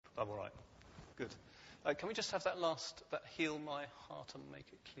Good. Can we just have that heal my heart and make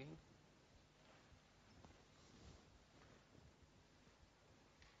it clean?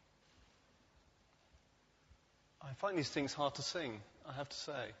 I find these things hard to sing, I have to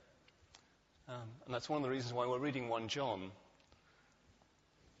say. And that's one of the reasons why we're reading 1 John.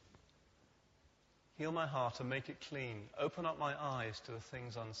 Heal my heart and make it clean. Open up my eyes to the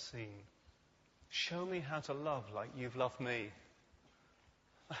things unseen. Show me how to love like you've loved me.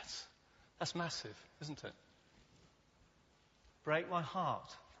 That's massive, isn't it? Break my heart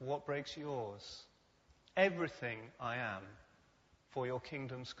for what breaks yours. Everything I am for your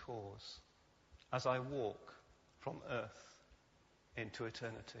kingdom's cause as I walk from earth into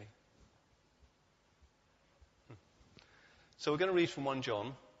eternity. So we're going to read from 1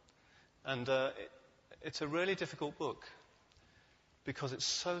 John, and it's a really difficult book because it's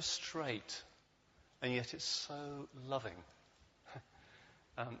so straight and yet it's so loving.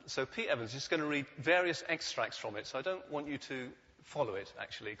 So Pete Evans is just going to read various extracts from it, so I don't want you to follow it,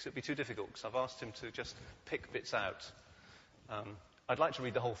 actually, because it'd be too difficult, because I've asked him to just pick bits out. I'd like to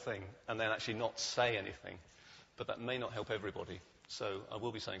read the whole thing and then actually not say anything, but that may not help everybody, so I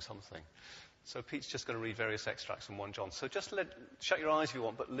will be saying something. So Pete's just going to read various extracts from 1 John. So just shut your eyes if you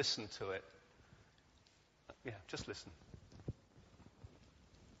want, but listen to it. Yeah, just listen.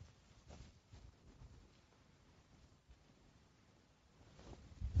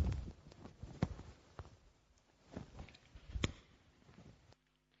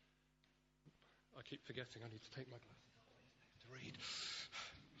 I keep forgetting I need to take my glasses off to read.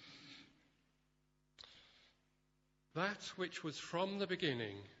 That which was from the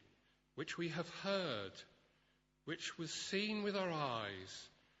beginning, which we have heard, which was seen with our eyes,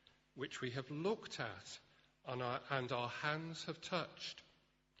 which we have looked at, and our hands have touched.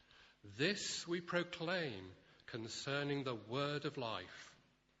 This we proclaim concerning the word of life.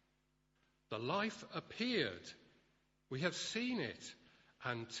 The life appeared. We have seen it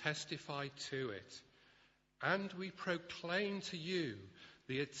and testified to it. And we proclaim to you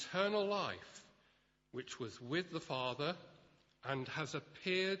the eternal life, which was with the Father and has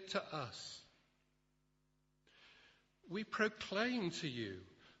appeared to us. We proclaim to you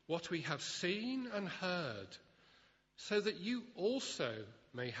what we have seen and heard, so that you also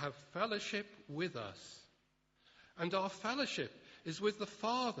may have fellowship with us. And our fellowship is with the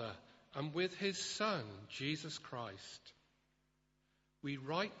Father and with his Son, Jesus Christ. We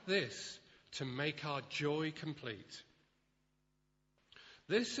write this to make our joy complete.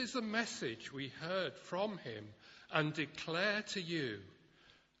 This is the message we heard from him and declare to you.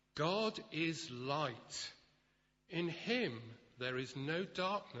 God is light. In him there is no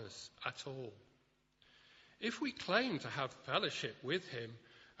darkness at all. If we claim to have fellowship with him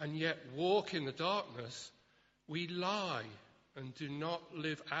and yet walk in the darkness, we lie and do not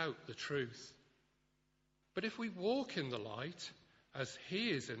live out the truth. But if we walk in the light, as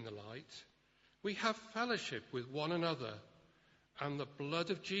he is in the light, we have fellowship with one another, and the blood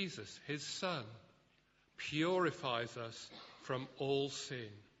of Jesus, his Son, purifies us from all sin.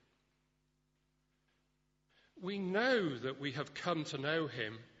 We know that we have come to know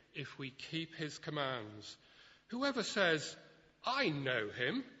him if we keep his commands. Whoever says, I know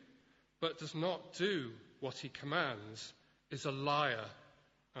him, but does not do what he commands, is a liar,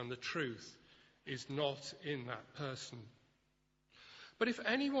 and the truth is not in that person. But if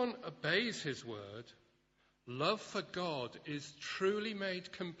anyone obeys his word, love for God is truly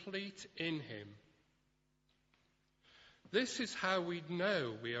made complete in him. This is how we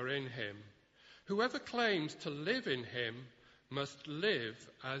know we are in him. Whoever claims to live in him must live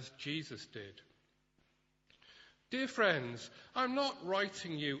as Jesus did. Dear friends, I'm not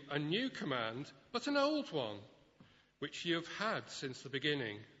writing you a new command, but an old one, which you have had since the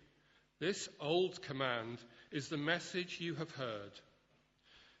beginning. This old command is the message you have heard.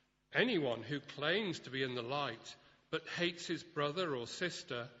 Anyone who claims to be in the light but hates his brother or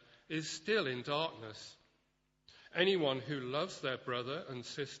sister is still in darkness. Anyone who loves their brother and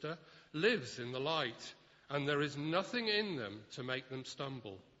sister lives in the light, and there is nothing in them to make them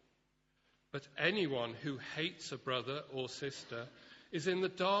stumble. But anyone who hates a brother or sister is in the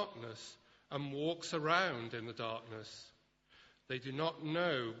darkness and walks around in the darkness. They do not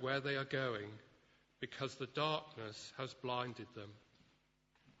know where they are going because the darkness has blinded them.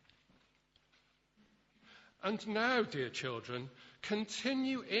 And now, dear children,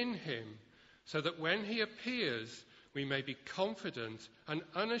 continue in him, so that when he appears, we may be confident and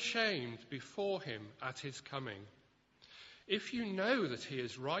unashamed before him at his coming. If you know that he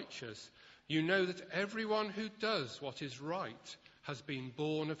is righteous, you know that everyone who does what is right has been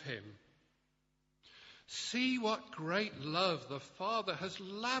born of him. See what great love the Father has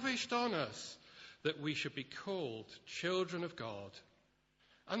lavished on us, that we should be called children of God.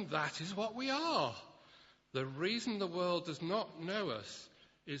 And that is what we are. The reason the world does not know us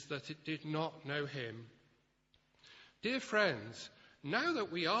is that it did not know him. Dear friends, now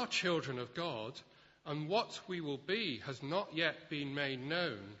that we are children of God, and what we will be has not yet been made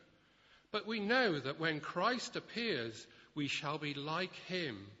known, but we know that when Christ appears, we shall be like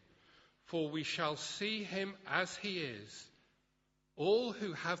him, for we shall see him as he is. All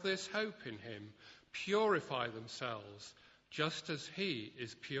who have this hope in him purify themselves, just as he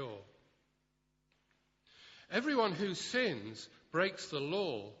is pure. Everyone who sins breaks the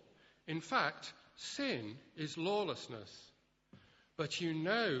law. In fact, sin is lawlessness. But you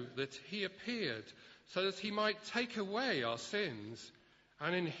know that he appeared so that he might take away our sins,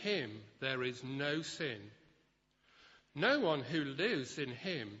 and in him there is no sin. No one who lives in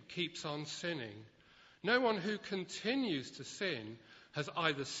him keeps on sinning. No one who continues to sin has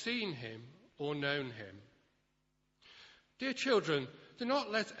either seen him or known him. Dear children, do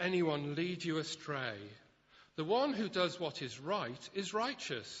not let anyone lead you astray. The one who does what is right is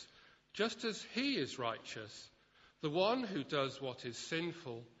righteous, just as he is righteous. The one who does what is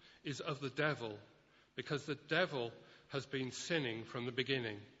sinful is of the devil, because the devil has been sinning from the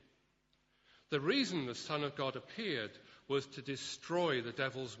beginning. The reason the Son of God appeared was to destroy the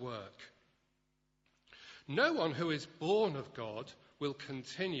devil's work. No one who is born of God will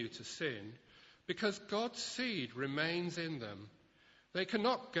continue to sin, because God's seed remains in them. They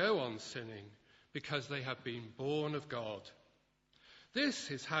cannot go on sinning, because they have been born of God. This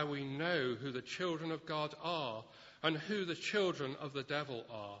is how we know who the children of God are and who the children of the devil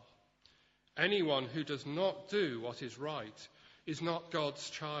are. Anyone who does not do what is right is not God's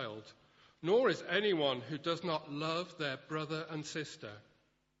child, nor is anyone who does not love their brother and sister.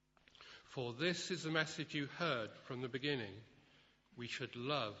 For this is the message you heard from the beginning. We should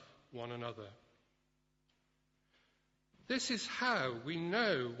love one another. This is how we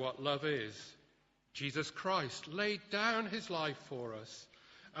know what love is. Jesus Christ laid down his life for us,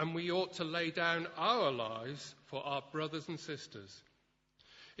 and we ought to lay down our lives for our brothers and sisters.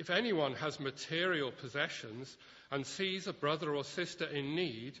 If anyone has material possessions and sees a brother or sister in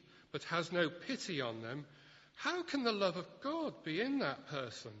need, but has no pity on them, how can the love of God be in that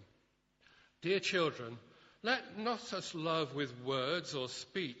person? Dear children, let not us love with words or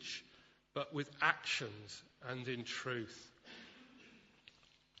speech, but with actions and in truth.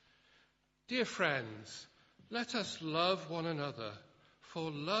 Dear friends, let us love one another, for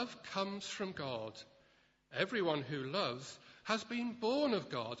love comes from God. Everyone who loves has been born of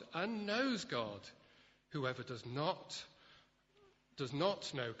God and knows God. Whoever does not love does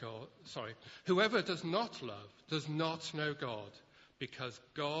not know God, because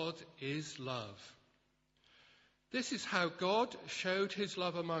God is love. This is how God showed his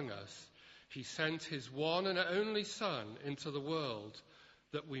love among us. He sent his one and only Son into the world,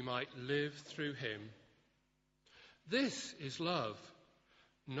 that we might live through him. This is love,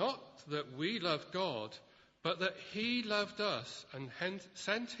 not that we love God, but that he loved us and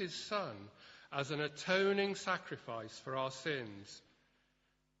sent his Son as an atoning sacrifice for our sins.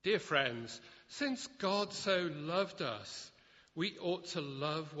 Dear friends, since God so loved us, we ought to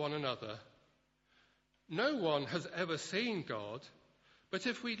love one another. No one has ever seen God, but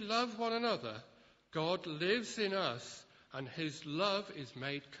if we love one another, God lives in us, and his love is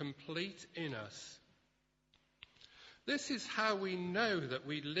made complete in us. This is how we know that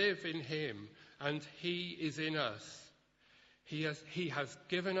we live in him and he is in us. He has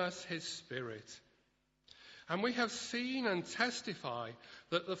given us his Spirit. And we have seen and testify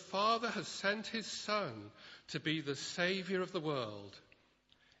that the Father has sent his Son to be the Saviour of the world.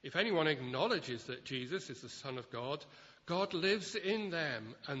 If anyone acknowledges that Jesus is the Son of God, God lives in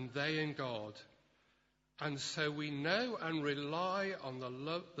them and they in God. And so we know and rely on the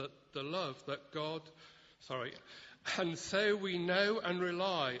love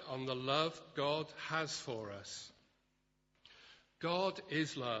God has for us. God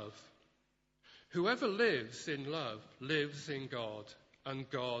is love. Whoever lives in love lives in God, and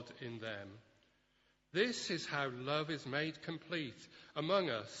God in them. This is how love is made complete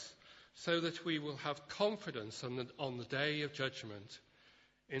among us, so that we will have confidence on the day of judgment.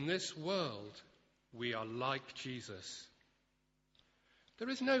 In this world, we are like Jesus. There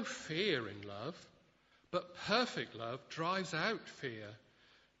is no fear in love, but perfect love drives out fear,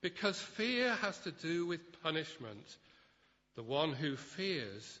 because fear has to do with punishment. The one who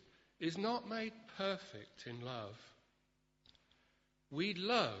fears is not made perfect in love. We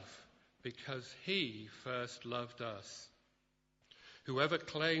love because he first loved us. Whoever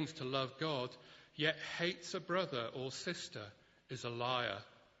claims to love God, yet hates a brother or sister, is a liar.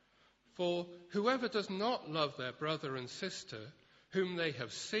 For whoever does not love their brother and sister whom they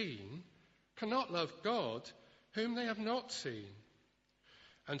have seen cannot love God whom they have not seen.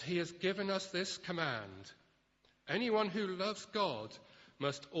 And he has given us this command: anyone who loves God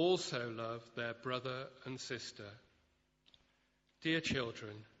must also love their brother and sister. Dear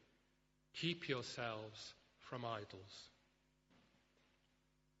children, keep yourselves from idols.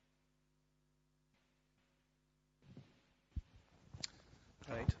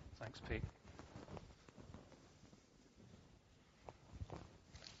 Great. Thanks, Pete.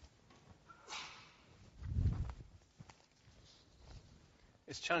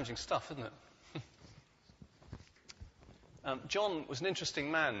 It's challenging stuff, isn't it? John was an interesting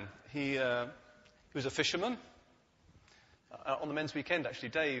man. He was a fisherman. On the men's weekend, actually,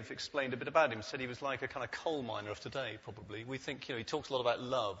 Dave explained a bit about him. Said he was like a kind of coal miner of today, probably. We think, he talks a lot about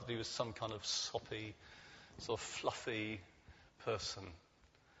love. He was some kind of soppy, sort of fluffy person.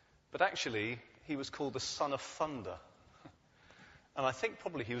 But actually, he was called the Son of Thunder. And I think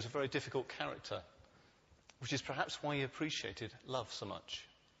probably he was a very difficult character, which is perhaps why he appreciated love so much.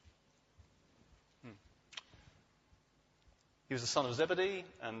 He was the son of Zebedee,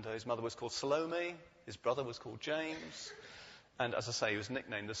 and his mother was called Salome. His brother was called James. And as I say, he was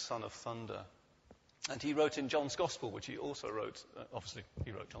nicknamed the Son of Thunder. And he wrote in John's Gospel, which he also wrote, obviously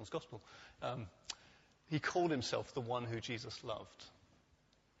he wrote John's Gospel, he called himself the one who Jesus loved.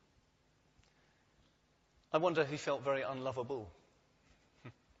 I wonder if he felt very unlovable,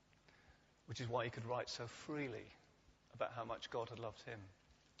 which is why he could write so freely about how much God had loved him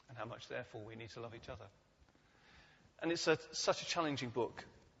and how much, therefore, we need to love each other. And it's such a challenging book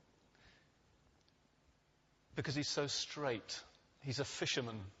because he's so straight. He's a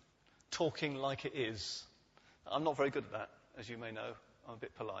fisherman talking like it is. I'm not very good at that, as you may know. I'm a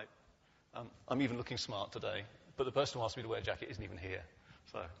bit polite. I'm even looking smart today, but the person who asked me to wear a jacket isn't even here.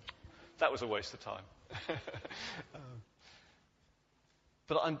 So that was a waste of time.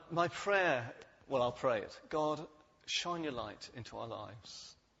 But my prayer, well, I'll pray it. God, shine your light into our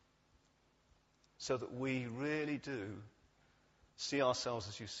lives so that we really do see ourselves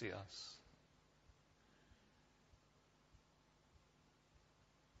as you see us.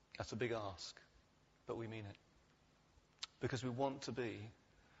 That's a big ask, but we mean it. Because we want to be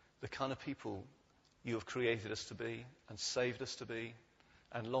the kind of people you have created us to be and saved us to be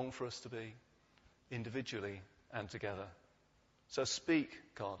and long for us to be, individually and together. So speak,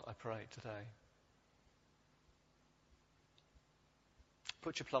 God, I pray today.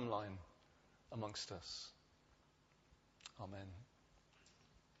 Put your plumb line amongst us. Amen.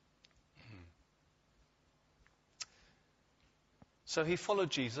 So he followed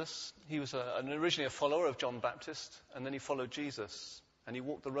Jesus. He was originally a follower of John Baptist, and then he followed Jesus, and he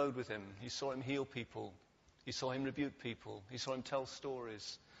walked the road with him. He saw him heal people. He saw him rebuke people. He saw him tell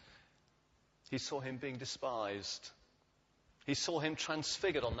stories. He saw him being despised. He saw him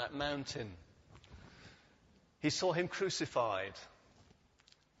transfigured on that mountain. He saw him crucified.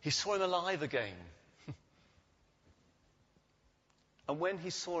 He saw him alive again. And when he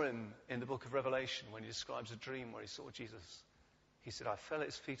saw him in the book of Revelation, when he describes a dream where he saw Jesus, he said, I fell at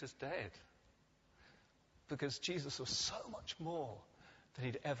his feet as dead. Because Jesus was so much more than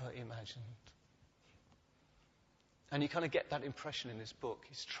he'd ever imagined. And you kind of get that impression in this book.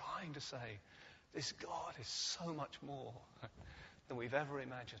 He's trying to say, this God is so much more than we've ever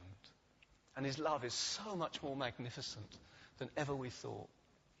imagined. And his love is so much more magnificent than ever we thought.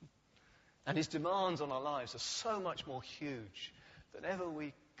 And his demands on our lives are so much more huge than ever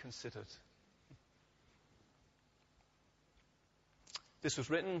we considered. This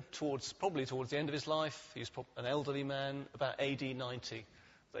was written probably towards the end of his life. He was an elderly man, about AD 90,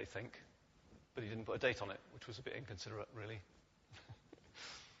 they think. But he didn't put a date on it, which was a bit inconsiderate, really.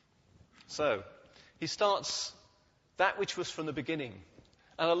 So, he starts that which was from the beginning.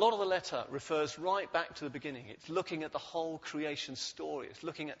 And a lot of the letter refers right back to the beginning. It's looking at the whole creation story. It's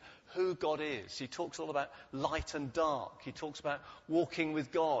looking at who God is. He talks all about light and dark. He talks about walking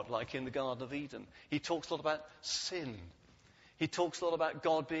with God, like in the Garden of Eden. He talks a lot about sin. He talks a lot about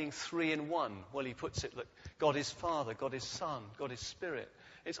God being three in one. Well, he puts it that God is Father, God is Son, God is Spirit.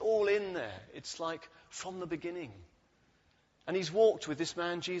 It's all in there. It's like from the beginning. And he's walked with this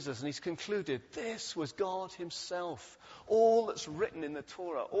man Jesus, and he's concluded this was God himself. All that's written in the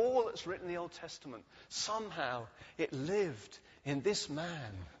Torah, all that's written in the Old Testament, somehow it lived in this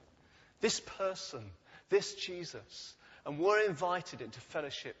man, this person, this Jesus. And we're invited into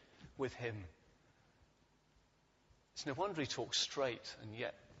fellowship with him. It's no wonder he talks straight, and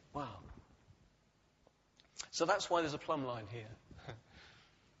yet, wow. So that's why there's a plumb line here.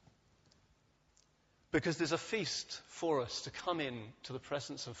 Because there's a feast for us to come in to the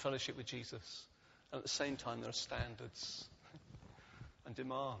presence and fellowship with Jesus. And at the same time, there are standards and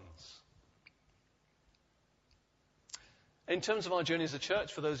demands. In terms of our journey as a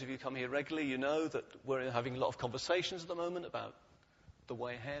church, for those of you who come here regularly, you know that we're having a lot of conversations at the moment about the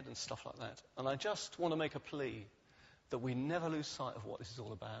way ahead and stuff like that. And I just want to make a plea that we never lose sight of what this is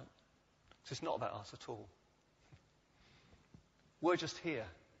all about. Because it's not about us at all. We're just here.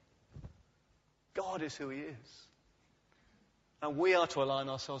 God is who he is. And we are to align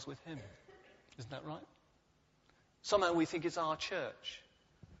ourselves with him. Isn't that right? Somehow we think it's our church.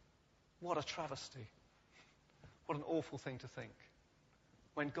 What a travesty. What an awful thing to think.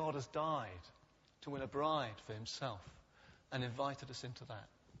 When God has died to win a bride for himself and invited us into that.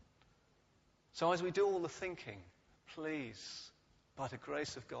 So as we do all the thinking, please, by the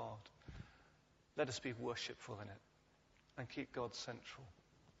grace of God, let us be worshipful in it and keep God central.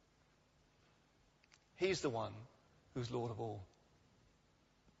 He's the one who's Lord of all.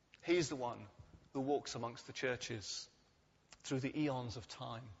 He's the one who walks amongst the churches through the eons of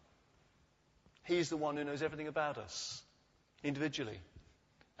time. He's the one who knows everything about us, individually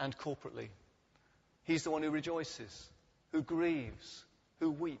and corporately. He's the one who rejoices, who grieves,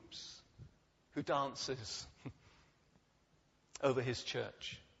 who weeps, who dances over his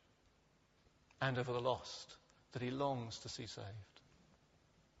church and over the lost that he longs to see saved.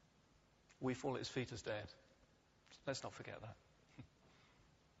 We fall at his feet as dead. Let's not forget that.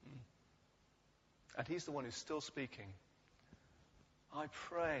 And he's the one who's still speaking. I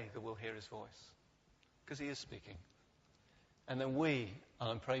pray that we'll hear his voice, because he is speaking. And then and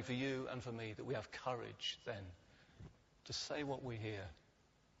I'm praying for you and for me, that we have courage then to say what we hear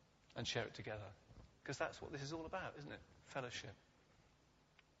and share it together. Because that's what this is all about, isn't it? Fellowship.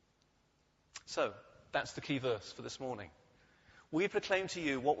 So, that's the key verse for this morning. We proclaim to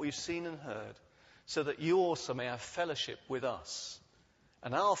you what we've seen and heard, so that you also may have fellowship with us.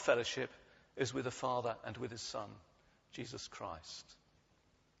 And our fellowship is with the Father and with his Son, Jesus Christ.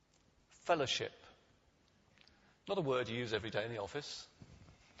 Fellowship. Not a word you use every day in the office.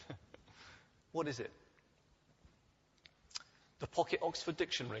 What is it? The Pocket Oxford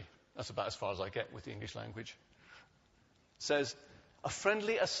Dictionary, that's about as far as I get with the English language, says, a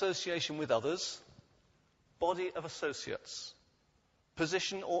friendly association with others, body of associates,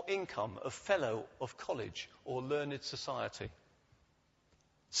 position or income of fellow of college or learned society,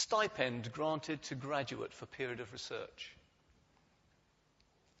 stipend granted to graduate for period of research.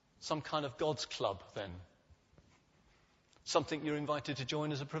 Some kind of God's club, then. Something you're invited to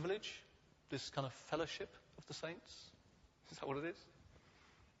join as a privilege? This kind of fellowship of the saints? Is that what it is?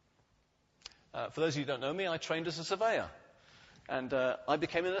 For those of you who don't know me, I trained as a surveyor. And I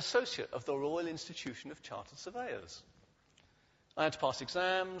became an associate of the Royal Institution of Chartered Surveyors. I had to pass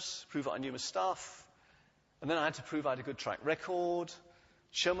exams, prove that I knew my stuff, and then I had to prove I had a good track record,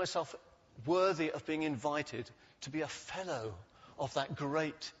 show myself worthy of being invited to be a fellow of that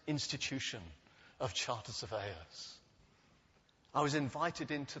great institution of chartered surveyors. I was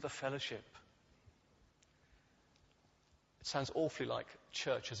invited into the fellowship. It sounds awfully like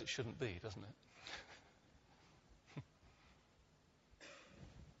church as it shouldn't be, doesn't it?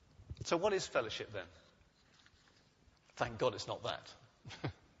 So what is fellowship then? Thank God it's not that.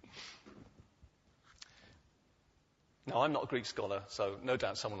 Now, I'm not a Greek scholar, so no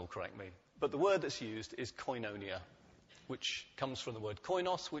doubt someone will correct me. But the word that's used is koinonia, which comes from the word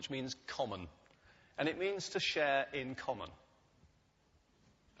koinos, which means common. And it means to share in common.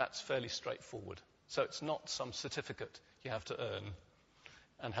 That's fairly straightforward. So it's not some certificate you have to earn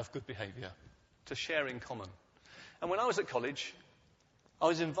and have good behaviour. To share in common. And when I was at college, I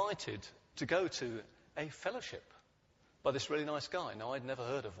was invited to go to a fellowship by this really nice guy. Now, I'd never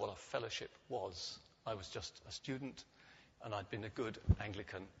heard of what a fellowship was. I was just a student, and I'd been a good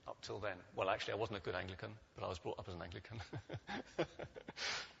Anglican up till then. Well, actually, I wasn't a good Anglican, but I was brought up as an Anglican.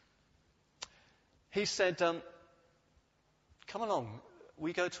 He said, come along,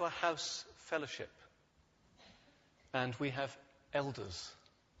 we go to a house fellowship, and we have elders.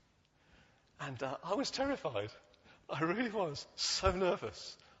 And I was terrified. I really was so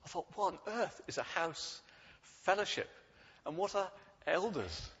nervous. I thought, what on earth is a house fellowship? And what are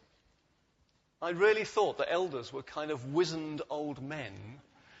elders? I really thought that elders were kind of wizened old men,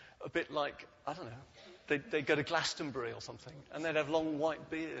 a bit like, I don't know, they'd go to Glastonbury or something, and they'd have long white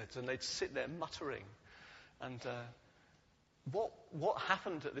beards, and they'd sit there muttering. And what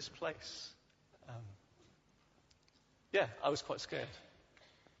happened at this place? I was quite scared.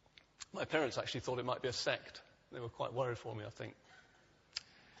 My parents actually thought it might be a sect. They were quite worried for me, I think.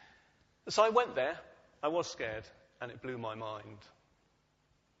 So I went there. I was scared, and it blew my mind.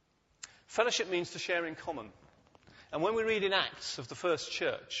 Fellowship means to share in common. And when we read in Acts of the first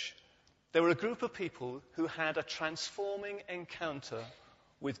church, there were a group of people who had a transforming encounter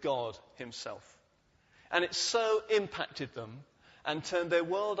with God himself. And it so impacted them and turned their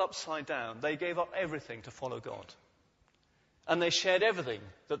world upside down, they gave up everything to follow God. And they shared everything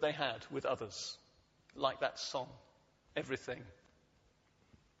that they had with others, like that song, Everything.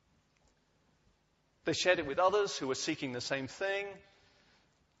 They shared it with others who were seeking the same thing,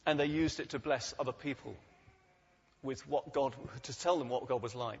 and they used it to bless other people with what God, to tell them what God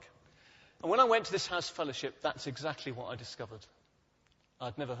was like. And when I went to this house fellowship, that's exactly what I discovered.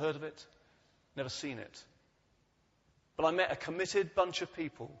 I'd never heard of it, never seen it. But I met a committed bunch of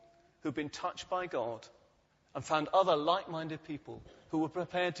people who'd been touched by God and found other like-minded people who were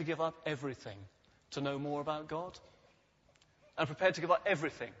prepared to give up everything to know more about God and prepared to give up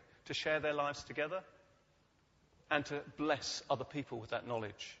everything to share their lives together and to bless other people with that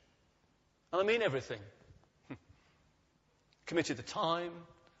knowledge. And I mean everything. Committed the time,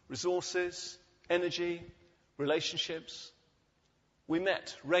 resources, energy, relationships. We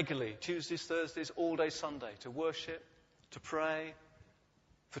met regularly, Tuesdays, Thursdays, all day Sunday, to worship, to pray,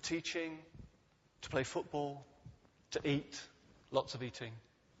 for teaching, to play football, to eat, lots of eating.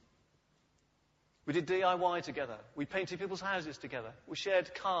 We did DIY together. We painted people's houses together. We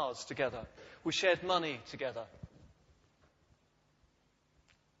shared cars together. We shared money together.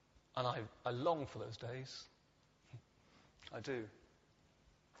 And I long for those days. I do.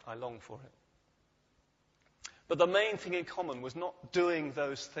 I long for it. But the main thing in common was not doing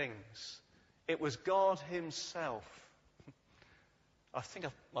those things. It was God himself.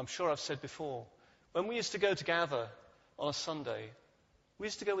 I'm sure I've said before, when we used to go to gather on a Sunday, we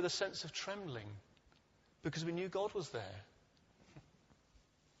used to go with a sense of trembling because we knew God was there.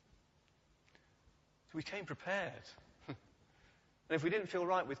 We came prepared. And if we didn't feel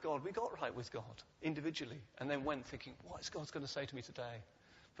right with God, we got right with God individually and then went thinking, what is God going to say to me today?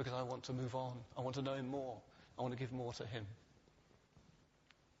 Because I want to move on. I want to know him more. I want to give more to him.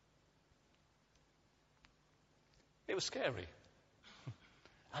 It was scary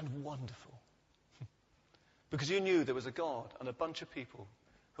and wonderful because you knew there was a God and a bunch of people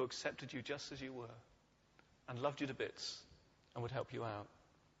who accepted you just as you were and loved you to bits and would help you out.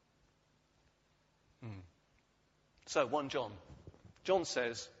 So, 1 John. John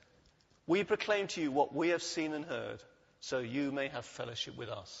says, we proclaim to you what we have seen and heard, so you may have fellowship with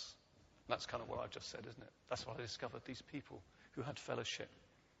us. That's kind of what I've just said, isn't it? That's what I discovered, these people who had fellowship.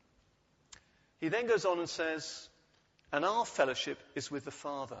 He then goes on and says, and our fellowship is with the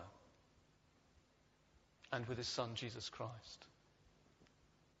Father and with his Son, Jesus Christ.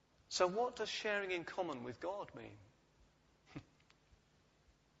 So what does sharing in common with God mean?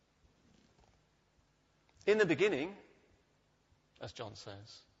 In the beginning, as John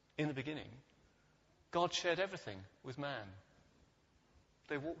says, in the beginning, God shared everything with man.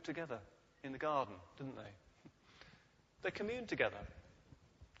 They walked together in the garden, didn't they? They communed together.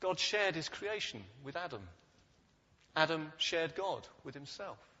 God shared his creation with Adam. Adam shared God with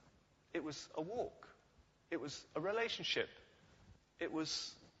himself. It was a walk. It was a relationship. It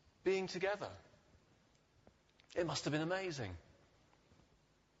was being together. It must have been amazing.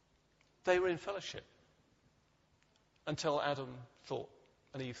 They were in fellowship until Adam thought,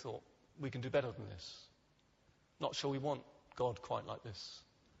 and Eve thought, we can do better than this. Not sure we want God quite like this.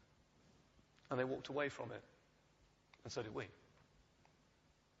 And they walked away from it. And so did we.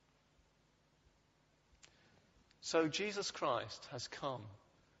 So Jesus Christ has come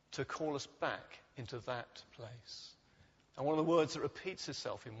to call us back into that place. And one of the words that repeats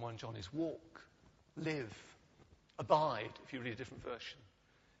itself in 1 John is walk, live, abide, if you read a different version.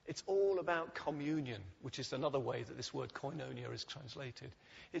 It's all about communion, which is another way that this word koinonia is translated.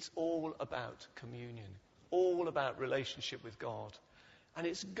 It's all about communion, all about relationship with God. And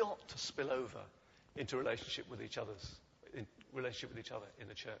it's got to spill over into relationship with each other in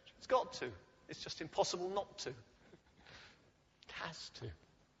the church. It's got to. It's just impossible not to. It has to.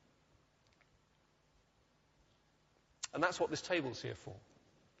 And that's what this table's here for.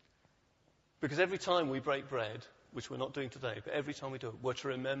 Because every time we break bread, which we're not doing today, but every time we do it, we're to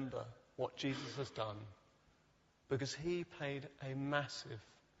remember what Jesus has done. Because he paid a massive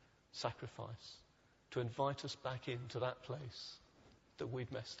sacrifice to invite us back into that place that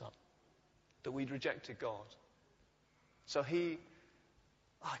we'd messed up, that we'd rejected God. So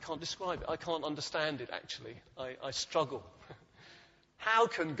I can't describe it. I can't understand it, actually. I struggle. How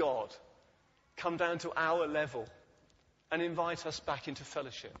can God come down to our level and invite us back into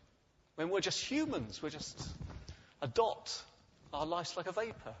fellowship when we're just humans? We're just a dot. Our life's like a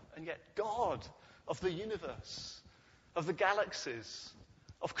vapor. And yet God of the universe, of the galaxies,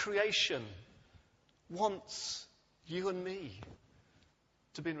 of creation wants you and me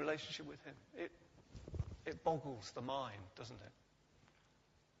to be in relationship with him. It boggles the mind, doesn't it?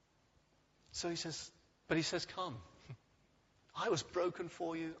 So he says, come. I was broken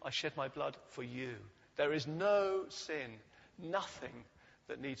for you. I shed my blood for you. There is no sin, nothing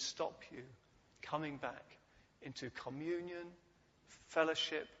that needs stop you coming back into communion,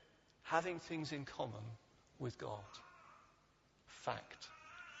 fellowship, having things in common with God. Fact.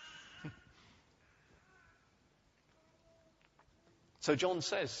 So John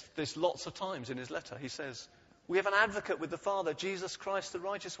says this lots of times in his letter. He says, we have an advocate with the Father, Jesus Christ, the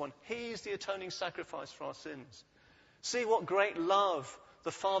righteous one. He is the atoning sacrifice for our sins. See what great love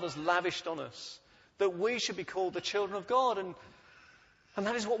the Father's lavished on us, that we should be called the children of God, and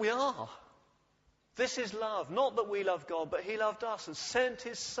that is what we are. This is love, not that we love God, but he loved us and sent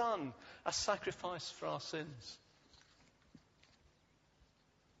his Son as sacrifice for our sins.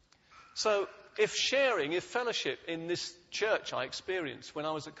 So if fellowship in this church I experienced when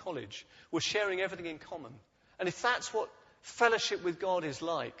I was at college was sharing everything in common, and if that's what fellowship with God is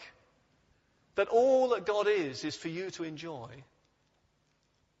like, that all that God is for you to enjoy,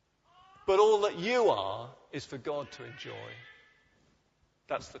 but all that you are is for God to enjoy,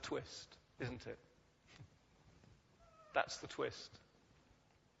 that's the twist, isn't it? That's the twist.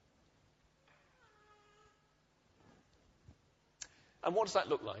 And what does that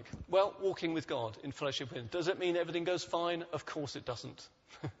look like? Well, walking with God in fellowship with him. Does it mean everything goes fine? Of course it doesn't.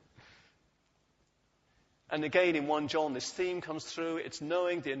 And again, in 1 John, this theme comes through. It's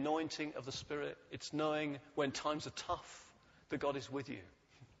knowing the anointing of the Spirit. It's knowing when times are tough that God is with you.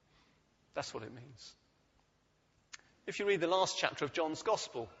 That's what it means. If you read the last chapter of John's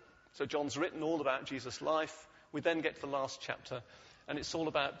Gospel, so John's written all about Jesus' life. We then get to the last chapter, and it's all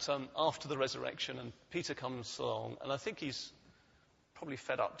about after the resurrection, and Peter comes along, and I think he's probably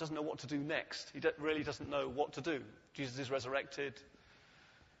fed up, doesn't know what to do next. He really doesn't know what to do. Jesus is resurrected.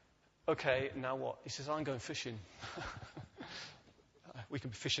 Okay, now what? He says, I'm going fishing. We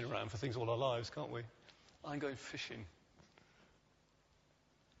can be fishing around for things all our lives, can't we? I'm going fishing.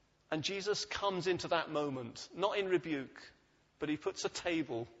 And Jesus comes into that moment, not in rebuke, but he puts a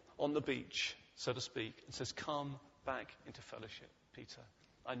table on the beach, so to speak, and says, come back into fellowship, Peter.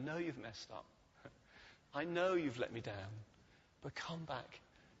 I know you've messed up. I know you've let me down, but come back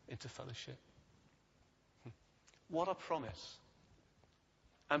into fellowship. What a promise.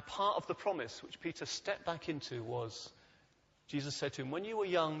 And part of the promise which Peter stepped back into was, Jesus said to him, when you were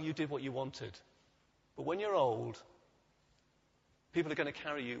young, you did what you wanted. But when you're old, people are going to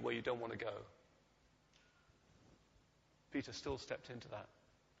carry you where you don't want to go. Peter still stepped into that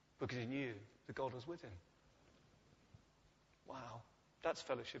because he knew that God was with him. Wow, that's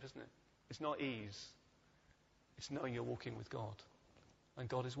fellowship, isn't it? It's not ease. It's knowing you're walking with God, and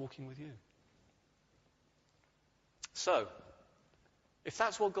God is walking with you. So, if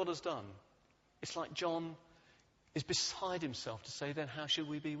that's what God has done, it's like John is beside himself to say, then how should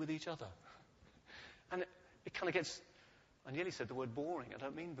we be with each other? And it kind of gets, I nearly said the word boring. I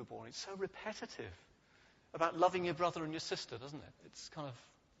don't mean the boring. It's so repetitive about loving your brother and your sister, doesn't it? It's kind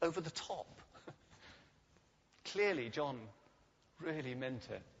of over the top. Clearly, John really meant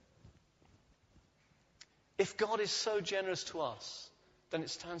it. If God is so generous to us, then it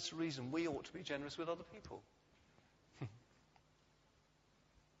stands to reason we ought to be generous with other people.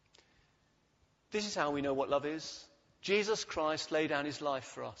 This is how we know what love is. Jesus Christ laid down his life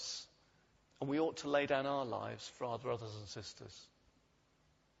for us, and we ought to lay down our lives for our brothers and sisters.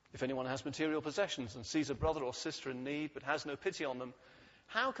 If anyone has material possessions and sees a brother or sister in need but has no pity on them,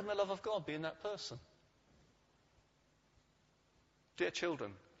 how can the love of God be in that person? Dear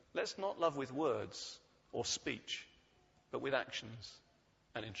children, let's not love with words or speech, but with actions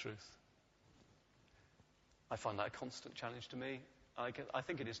and in truth. I find that a constant challenge to me. I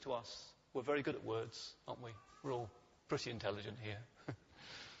think it is to us. We're very good at words, aren't we? We're all pretty intelligent here.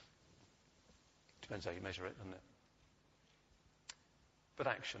 Depends how you measure it, doesn't it? But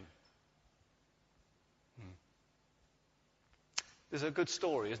action. There's a good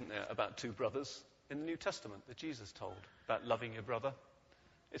story, isn't there, about two brothers in the New Testament that Jesus told about loving your brother.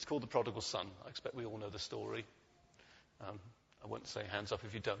 It's called the prodigal son. I expect we all know the story. I won't say hands up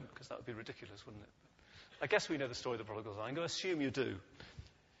if you don't, because that would be ridiculous, wouldn't it? I guess we know the story of the prodigal son. I'm going to assume you do.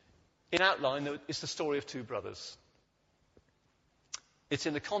 In outline, it's the story of two brothers. It's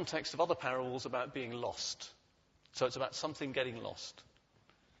in the context of other parables about being lost. So it's about something getting lost.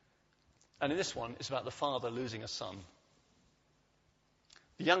 And in this one, it's about the father losing a son.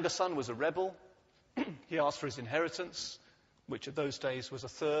 The younger son was a rebel. He asked for his inheritance, which at those days was a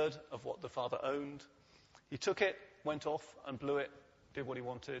third of what the father owned. He took it, went off and blew it, did what he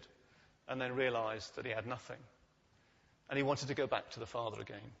wanted, and then realized that he had nothing. And he wanted to go back to the Father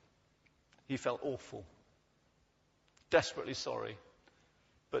again. He felt awful, desperately sorry,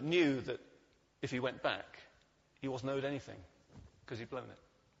 but knew that if he went back, he wasn't owed anything because he'd blown it.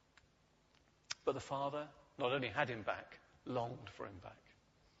 But the Father not only had him back, longed for him back.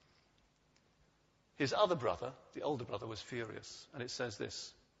 His other brother, the older brother, was furious. And it says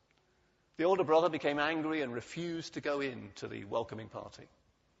this: the older brother became angry and refused to go in to the welcoming party.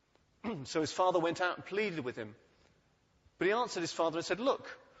 So his father went out and pleaded with him. But he answered his father and said,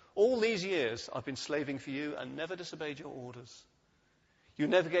 "Look, all these years I've been slaving for you and never disobeyed your orders. You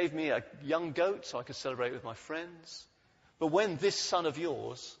never gave me a young goat so I could celebrate with my friends. But when this son of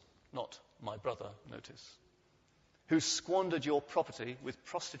yours," not my brother, notice, "who squandered your property with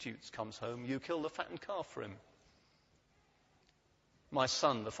prostitutes comes home, you kill the fattened calf for him." "My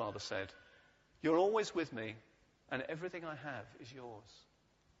son," the father said, "you're always with me, and everything I have is yours."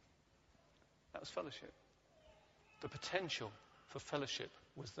 That was fellowship. The potential for fellowship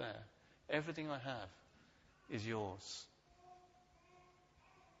was there. Everything I have is yours.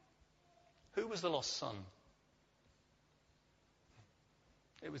 Who was the lost son?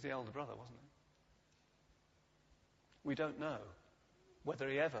 It was the elder brother, wasn't it? We don't know whether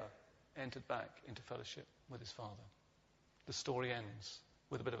he ever entered back into fellowship with his father. The story ends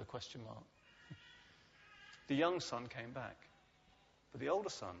with a bit of a question mark. The young son came back, but the older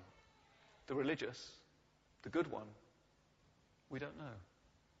son, the religious, the good one, we don't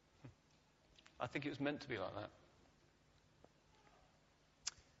know. I think it was meant to be like that.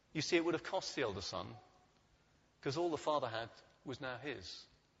 You see, it would have cost the elder son, because all the father had was now his.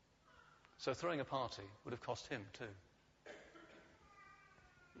 So throwing a party would have cost him too.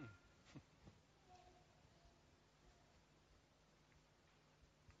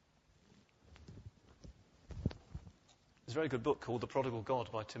 There's a very good book called The Prodigal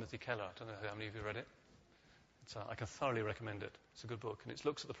God by Timothy Keller. I don't know how many of you read it. I can thoroughly recommend it. It's a good book, and it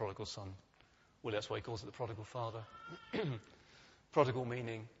looks at the prodigal son. Well, that's why he calls it the prodigal father. Prodigal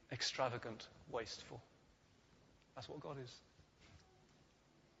meaning extravagant, wasteful. That's what God is.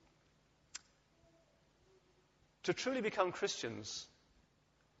 To truly become Christians,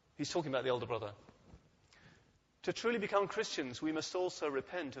 he's talking about the older brother. To truly become Christians, we must also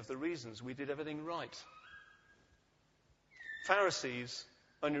repent of the reasons we did everything right. Pharisees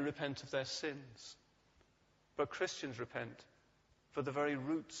only repent of their sins, but Christians repent for the very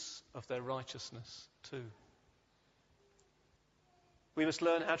roots of their righteousness too. We must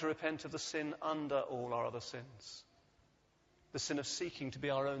learn how to repent of the sin under all our other sins, the sin of seeking to be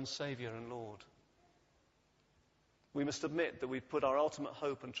our own Saviour and Lord. We must admit that we've put our ultimate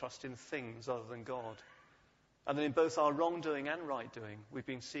hope and trust in things other than God, and that in both our wrongdoing and right doing, we've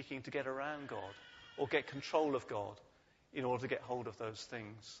been seeking to get around God or get control of God in order to get hold of those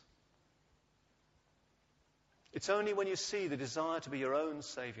things. It's only when you see the desire to be your own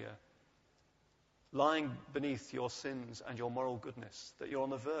Saviour lying beneath your sins and your moral goodness that you're on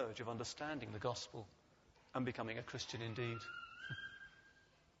the verge of understanding the gospel and becoming a Christian indeed.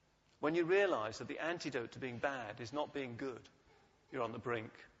 When you realise that the antidote to being bad is not being good, you're on the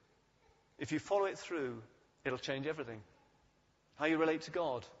brink. If you follow it through, it'll change everything. How you relate to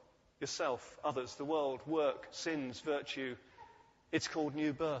God, yourself, others, the world, work, sins, virtue. It's called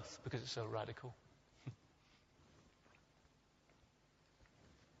new birth because it's so radical.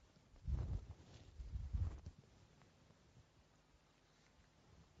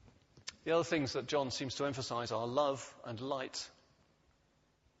 The other things that John seems to emphasize are love and light.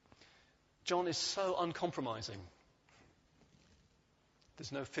 John is so uncompromising.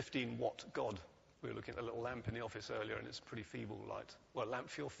 There's no 15-watt God. We were looking at a little lamp in the office earlier, and it's a pretty feeble light. Well, lamp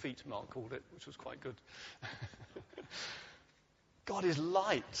for your feet, Mark called it, which was quite good. God is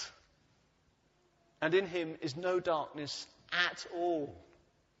light. And in him is no darkness at all.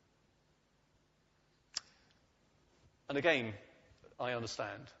 And again, I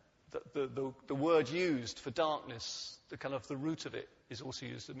understand that the word used for darkness, the kind of the root of it, is also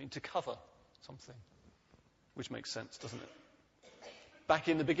used to mean to cover something, which makes sense, doesn't it? Back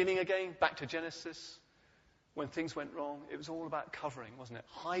in the beginning again, back to Genesis, when things went wrong, it was all about covering, wasn't it?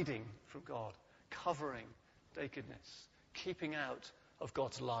 Hiding from God, covering nakedness, keeping out of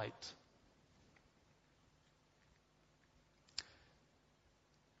God's light.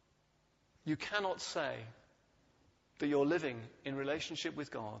 You cannot say that you're living in relationship with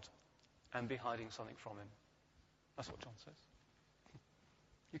God and be hiding something from him. That's what John says.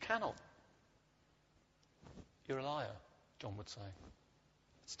 You cannot. You're a liar, John would say.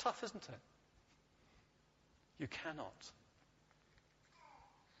 It's tough, isn't it? You cannot.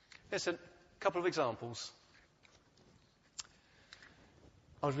 Here's a couple of examples.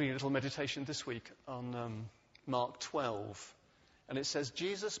 I was reading a little meditation this week on Mark 12, and it says,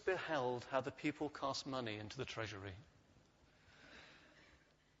 Jesus beheld how the people cast money into the treasury.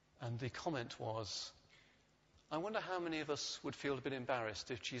 And the comment was, I wonder how many of us would feel a bit embarrassed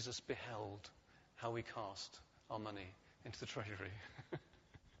if Jesus beheld how we cast our money into the treasury.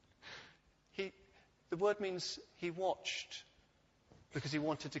 The word means he watched because he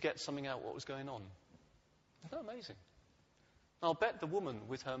wanted to get something out what was going on. Isn't that amazing? I'll bet the woman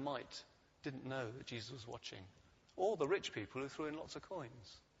with her mite didn't know that Jesus was watching, or the rich people who threw in lots of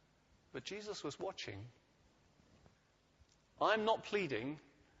coins. But Jesus was watching. I'm not pleading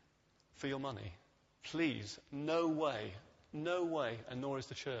for your money. Please, no way, and nor is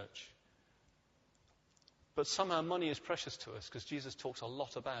the church. But somehow money is precious to us because Jesus talks a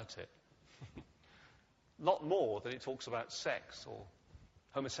lot about it. A lot more than he talks about sex or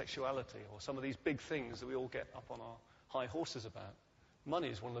homosexuality or some of these big things that we all get up on our high horses about. Money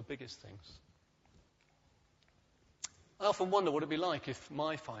is one of the biggest things. I often wonder what it would be like if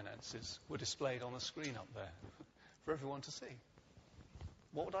my finances were displayed on a screen up there for everyone to see.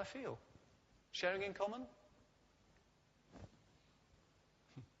 What would I feel? Sharing in common?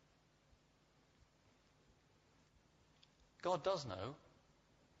 God does know.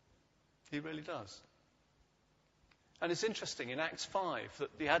 He really does. And it's interesting in Acts 5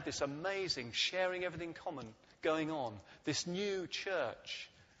 that they had this amazing sharing everything common going on, this new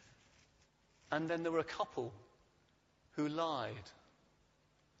church. And then there were a couple who lied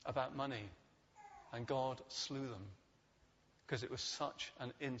about money, and God slew them because it was such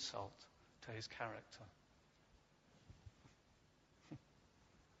an insult to his character.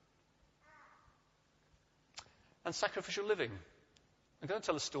 And sacrificial living. I'm going to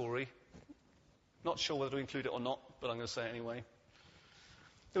tell a story. Not sure whether to include it or not, but I'm going to say it anyway.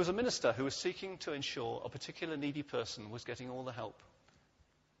 There was a minister who was seeking to ensure a particular needy person was getting all the help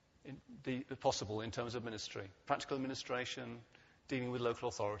possible in terms of ministry, practical administration, dealing with local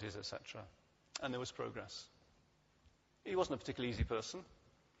authorities, etc. And there was progress. He wasn't a particularly easy person.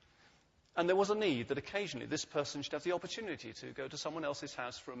 And there was a need that occasionally this person should have the opportunity to go to someone else's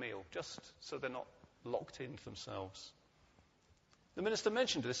house for a meal, just so they're not locked into themselves. The minister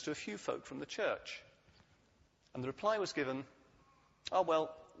mentioned this to a few folk from the church. And the reply was given, oh,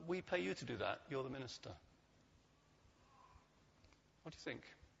 well, we pay you to do that. You're the minister. What do you think?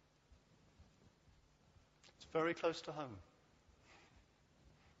 It's very close to home.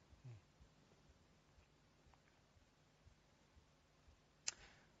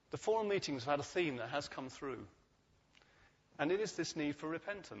 The forum meetings have had a theme that has come through. And it is this need for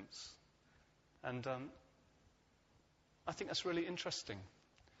repentance. And I think that's really interesting.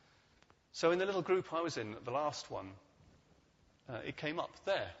 So in the little group I was in, the last one, it came up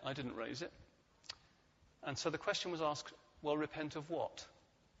there. I didn't raise it. And so the question was asked, well, repent of what?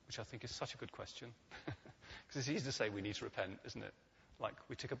 Which I think is such a good question. Because it's easy to say we need to repent, isn't it? Like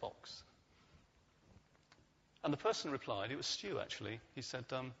we tick a box. And the person replied, it was Stu actually, he said,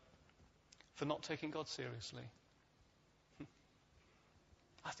 for not taking God seriously.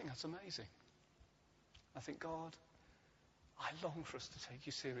 I think that's amazing. I think, God, I long for us to take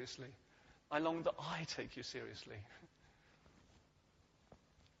you seriously. I long that I take you seriously.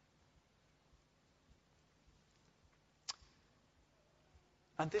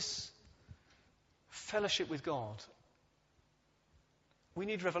 And this fellowship with God, we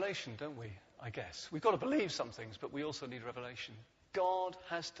need revelation, don't we? I guess. We've got to believe some things, but we also need revelation. God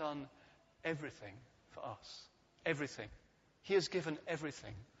has done everything for us. Everything. He has given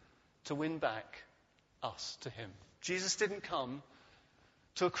everything to win back us to him. Jesus didn't come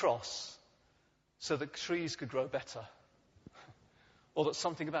to a cross so that trees could grow better or that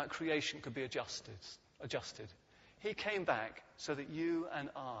something about creation could be adjusted. He came back so that you and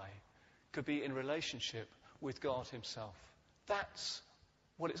I could be in relationship with God himself. That's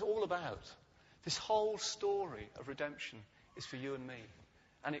what it's all about. This whole story of redemption is for you and me.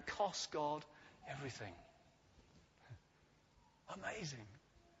 And it costs God everything. Amazing.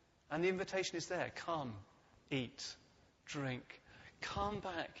 And the invitation is there. Come, eat, drink. Come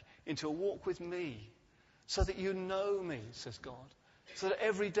back into a walk with me so that you know me, says God. So that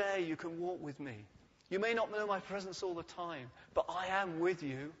every day you can walk with me. You may not know my presence all the time, but I am with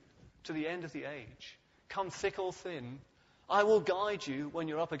you to the end of the age. Come thick or thin, I will guide you when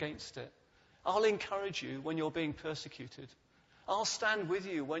you're up against it. I'll encourage you when you're being persecuted. I'll stand with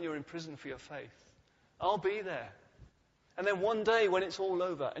you when you're in prison for your faith. I'll be there. And then one day when it's all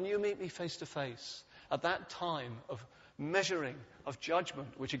over and you meet me face to face, at that time of measuring, of judgment,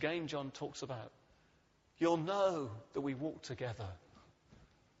 which again John talks about, you'll know that we walked together.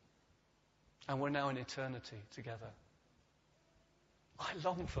 And we're now in eternity together. I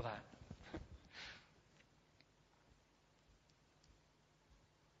long for that.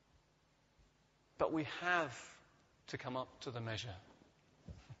 But we have to come up to the measure.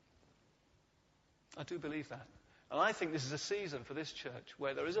 I do believe that. And I think this is a season for this church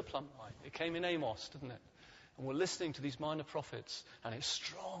where there is a plumb line. It came in Amos, didn't it? And we're listening to these minor prophets, and it's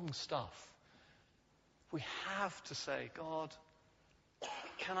strong stuff. We have to say, God,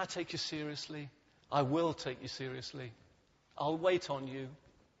 can I take you seriously? I will take you seriously. I'll wait on you.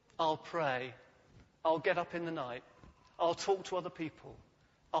 I'll pray. I'll get up in the night. I'll talk to other people.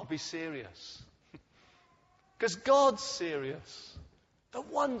 I'll be serious. Because God's serious. The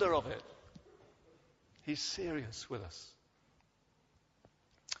wonder of it. He's serious with us.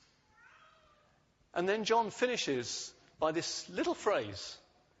 And then John finishes by this little phrase,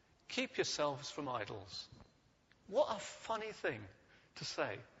 keep yourselves from idols. What a funny thing to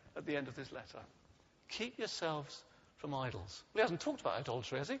say at the end of this letter. Keep yourselves from idols. Well, he hasn't talked about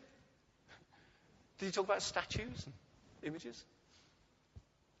idolatry, has he? Did he talk about statues and images?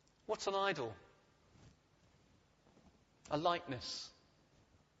 What's an idol? A likeness.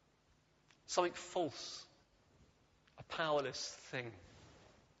 Something false. A powerless thing.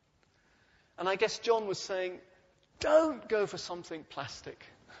 And I guess John was saying, don't go for something plastic.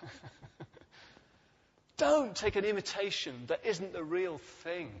 Don't take an imitation that isn't the real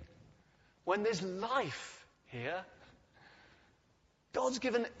thing. When there's life here, God's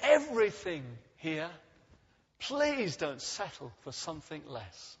given everything here. Please don't settle for something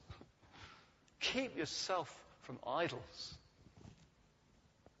less. Keep yourself from idols.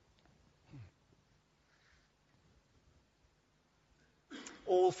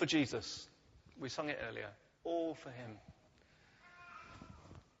 All for Jesus. We sung it earlier. All for him.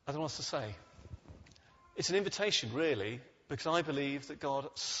 I don't know what to say. It's an invitation, really, because I believe that God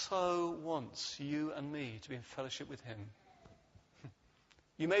so wants you and me to be in fellowship with him.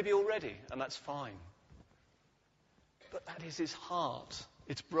 You may be already, and that's fine. But that is his heart.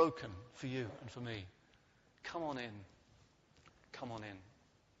 It's broken for you and for me. Come on in. Come on in.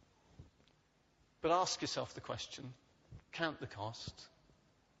 But ask yourself the question. Count the cost.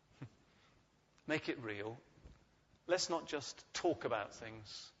 Make it real. Let's not just talk about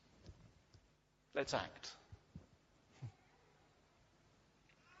things. Let's act.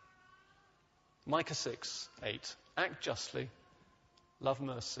 Micah 6:8. Act justly, love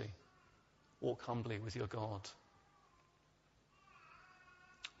mercy, walk humbly with your God.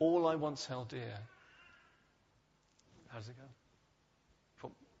 All I once held dear. How does it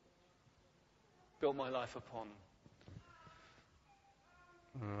go? Built my life upon.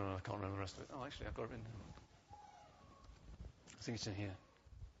 I can't remember the rest of it. Oh, actually, I've got it written down. I think it's in here.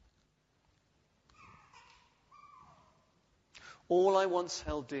 All I once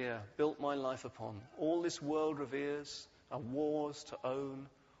held dear, built my life upon. All this world reveres, are wars to own.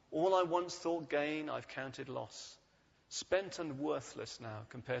 All I once thought gain, I've counted loss. Spent and worthless now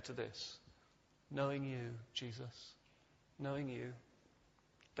compared to this. Knowing you, Jesus. Knowing you.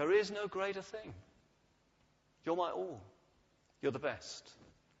 There is no greater thing. You're my all. You're the best.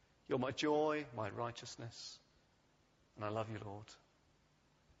 You're my joy, my righteousness. And I love you, Lord.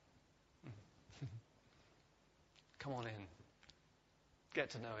 Come on in.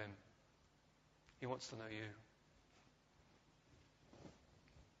 Get to know him. He wants to know you.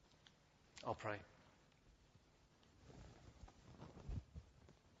 I'll pray.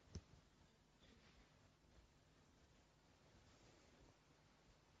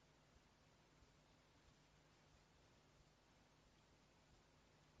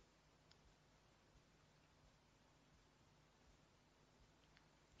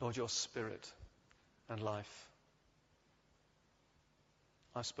 Lord, your spirit and life.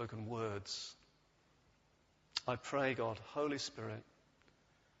 I've spoken words. I pray, God, Holy Spirit,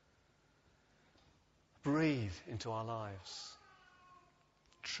 breathe into our lives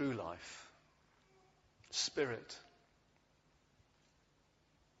true life, spirit.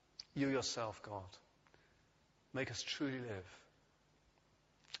 You yourself, God, make us truly live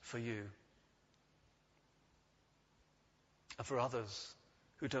for you and for others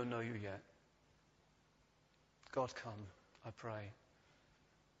who don't know you yet. God, come, I pray.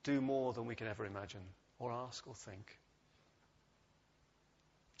 Do more than we can ever imagine or ask or think.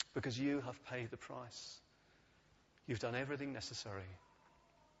 Because you have paid the price. You've done everything necessary.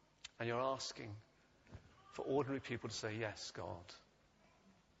 And you're asking for ordinary people to say, yes, God.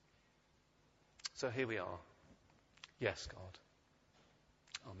 So here we are. Yes, God.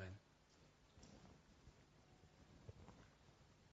 Amen.